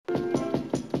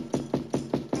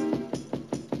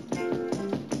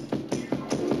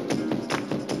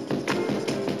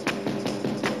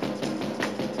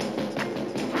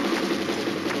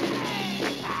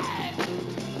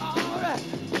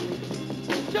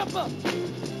Jump up.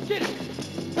 Get it.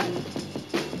 Hey.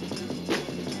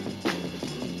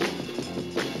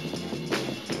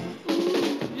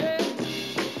 Ooh, yeah.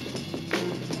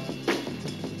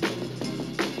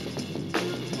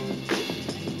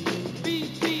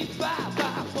 Beep, beep, five,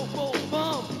 five, four, four,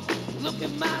 bum.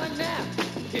 Looking mighty now.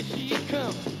 Here she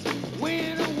comes.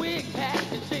 Wearing a wig hat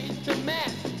and shades to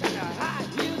match. Got a high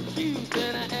heel shoes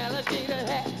and an alligator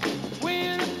hat.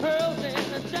 Wearing pearls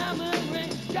and a diamond ring.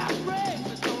 Got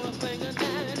bracelets on her finger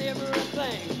now and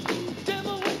everything.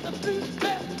 Devil with the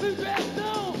blue dress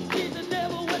on. She's the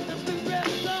devil with the blue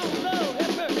dress on. Lord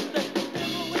have mercy.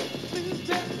 Devil with the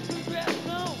blue dress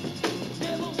on.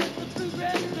 Devil with the blue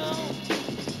dress on.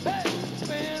 Hey,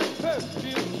 wearing a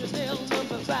perfume Chanel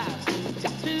 #5.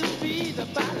 Got to be the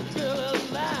finest girl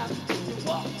alive. You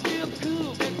walk real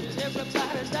cool, bitches,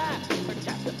 everybody's eye. I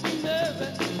got to be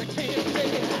nervous, I can't say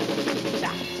hi.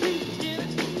 Not too skinny,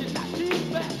 she's not too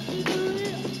fat. She's a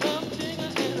real bum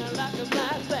dinger and I like her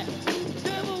like that.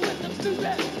 Devil with the blue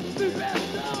dress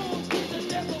on. She's the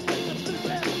devil with the blue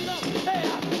dress on. Hey, I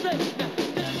say now,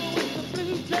 devil with the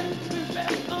blue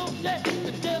dress on. Yeah,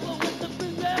 the devil with the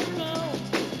blue dress on.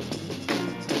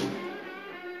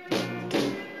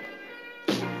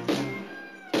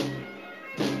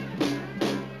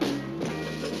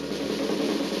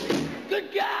 Good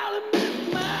golly, Miss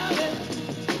Miley.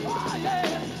 Oh,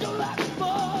 yeah, sure like a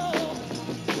ball.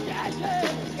 Yeah, yeah,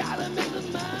 golly, Mrs.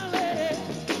 Miley.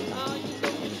 Oh, you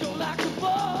know you sure like a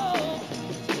ball.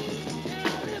 And I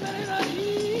live in the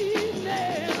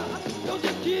evening. Don't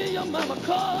you hear your mama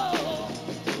call?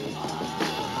 Oh,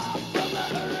 from the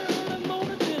early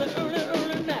morning to the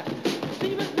early night.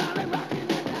 See Miss Miley rocking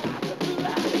at the house of blue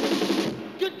light.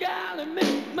 Good golly,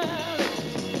 Miss Miley.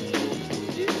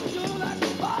 You sure like a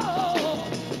ball.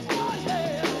 Oh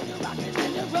yeah, you're rocking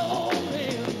and you're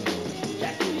rolling.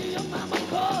 Can't you hear your mama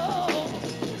call?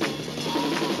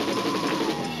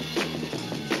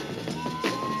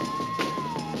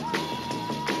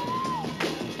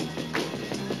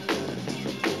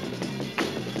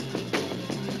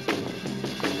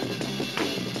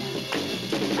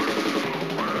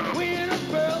 Wearing a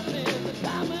pearl in the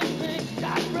diamond ring,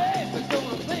 got bracelets on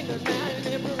her finger now and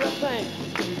everything.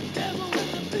 Devil with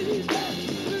the blue dress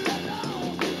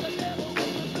on. The devil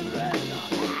with the blue dress on.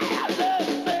 I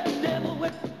love that devil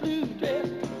with the blue dress.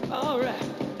 All right,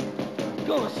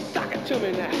 gonna sock it to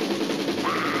me now.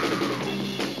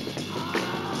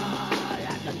 Ah, I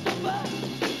got to jump up.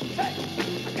 Hey,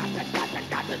 I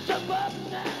got to jump up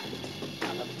now.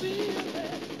 Got to feel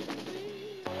it.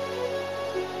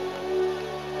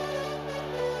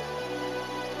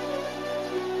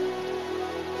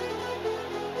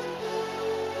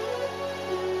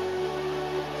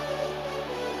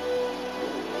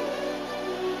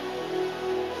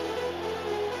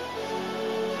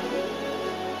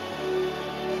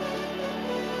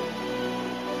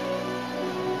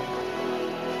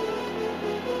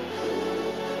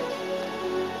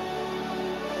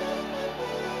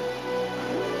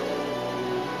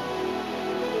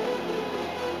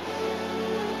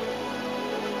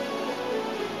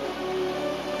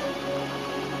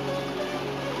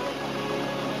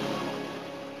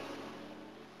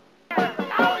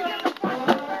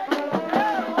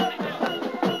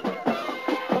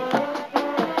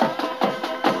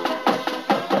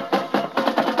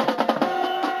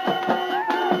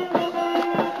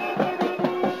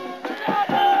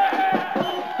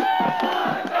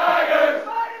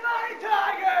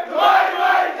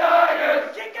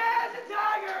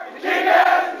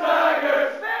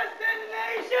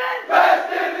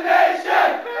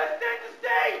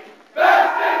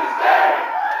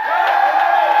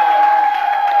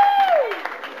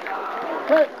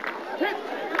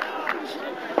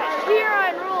 Here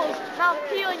on rules, not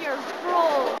feeling your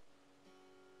rules.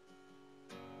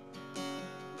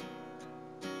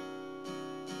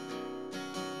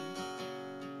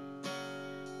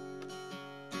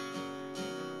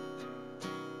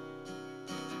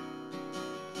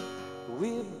 We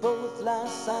both lie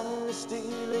silently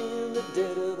still in the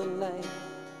dead of the night.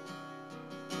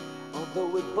 Although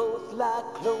we both lie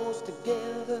close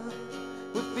together,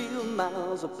 we feel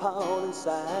miles apart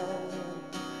inside.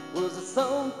 Was it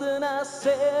something I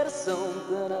said or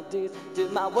something I did?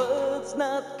 Did my words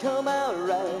not come out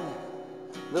right?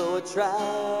 Though I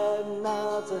tried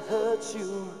not to hurt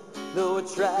you, though I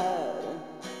tried,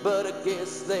 but I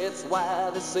guess that's why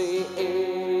they say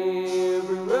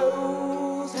every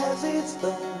rose has its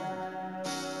thorn.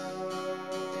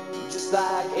 Just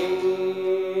like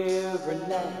every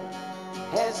night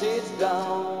has its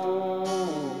dawn.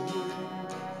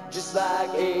 Just like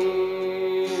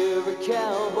every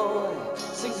cowboy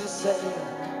sings a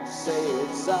sad,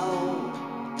 sad song. song.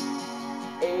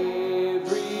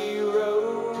 Every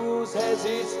rose has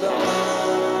its thorn.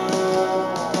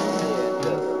 It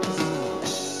does.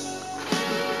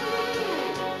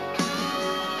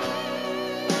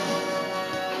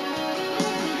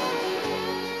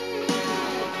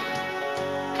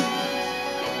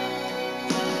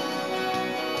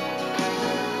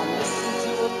 I listen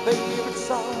to a favorite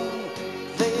song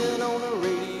playing on the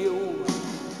radio,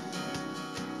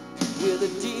 where the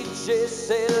DJ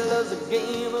said love's a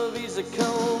game of easy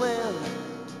come and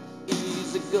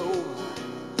easy go.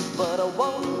 But I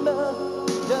wonder,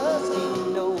 does he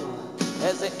know,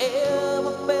 has he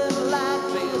ever felt like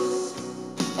this?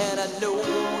 And I know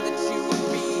that you would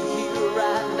be here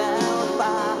right now if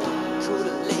I could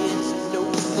have let you know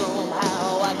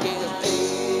somehow. I guess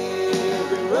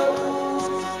every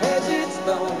rose has its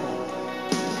thorn,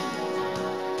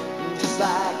 just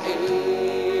like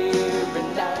every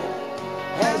night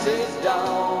has its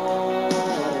dawn,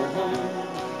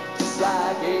 just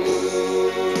like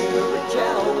every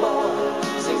cowboy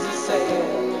sings his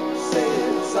sad,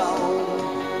 sad song.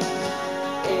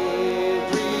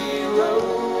 Every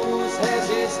rose has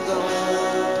its thorn.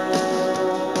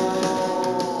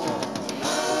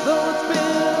 Though it's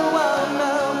been a while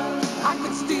now, I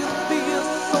can still feel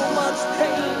so much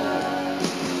pain,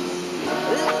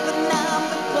 like the knife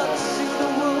that cuts through the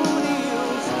wound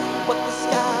heals, but the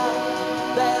sky,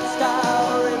 that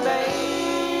star remains.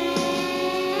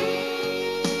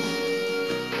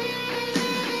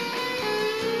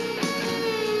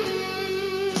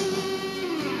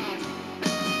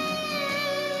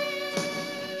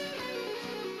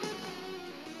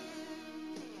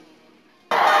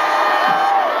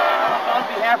 On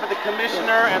behalf of the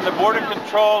Commissioner and the Board of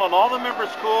Control and all the member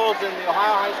schools in the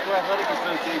Ohio High School Athletic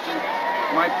Association,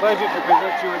 my pleasure to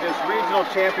present you with this regional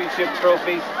championship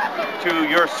trophy. To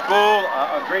your school,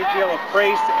 a great deal of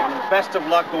praise and best of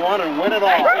luck. Go on and win it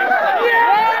all. For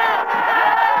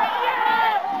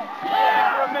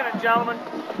a minute, gentlemen.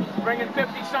 Bringing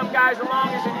 50-some guys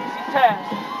along is an easy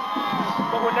task.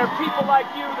 But when there are people like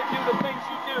you that do the things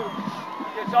you do,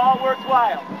 it's all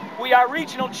worthwhile. We are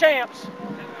regional champs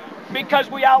because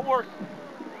we outwork them.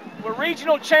 We're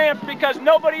regional champs because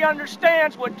nobody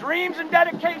understands what dreams and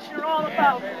dedication are all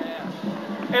about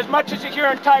as much as the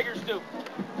Huron Tigers do.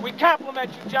 We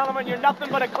compliment you, gentlemen. You're nothing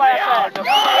but a class act.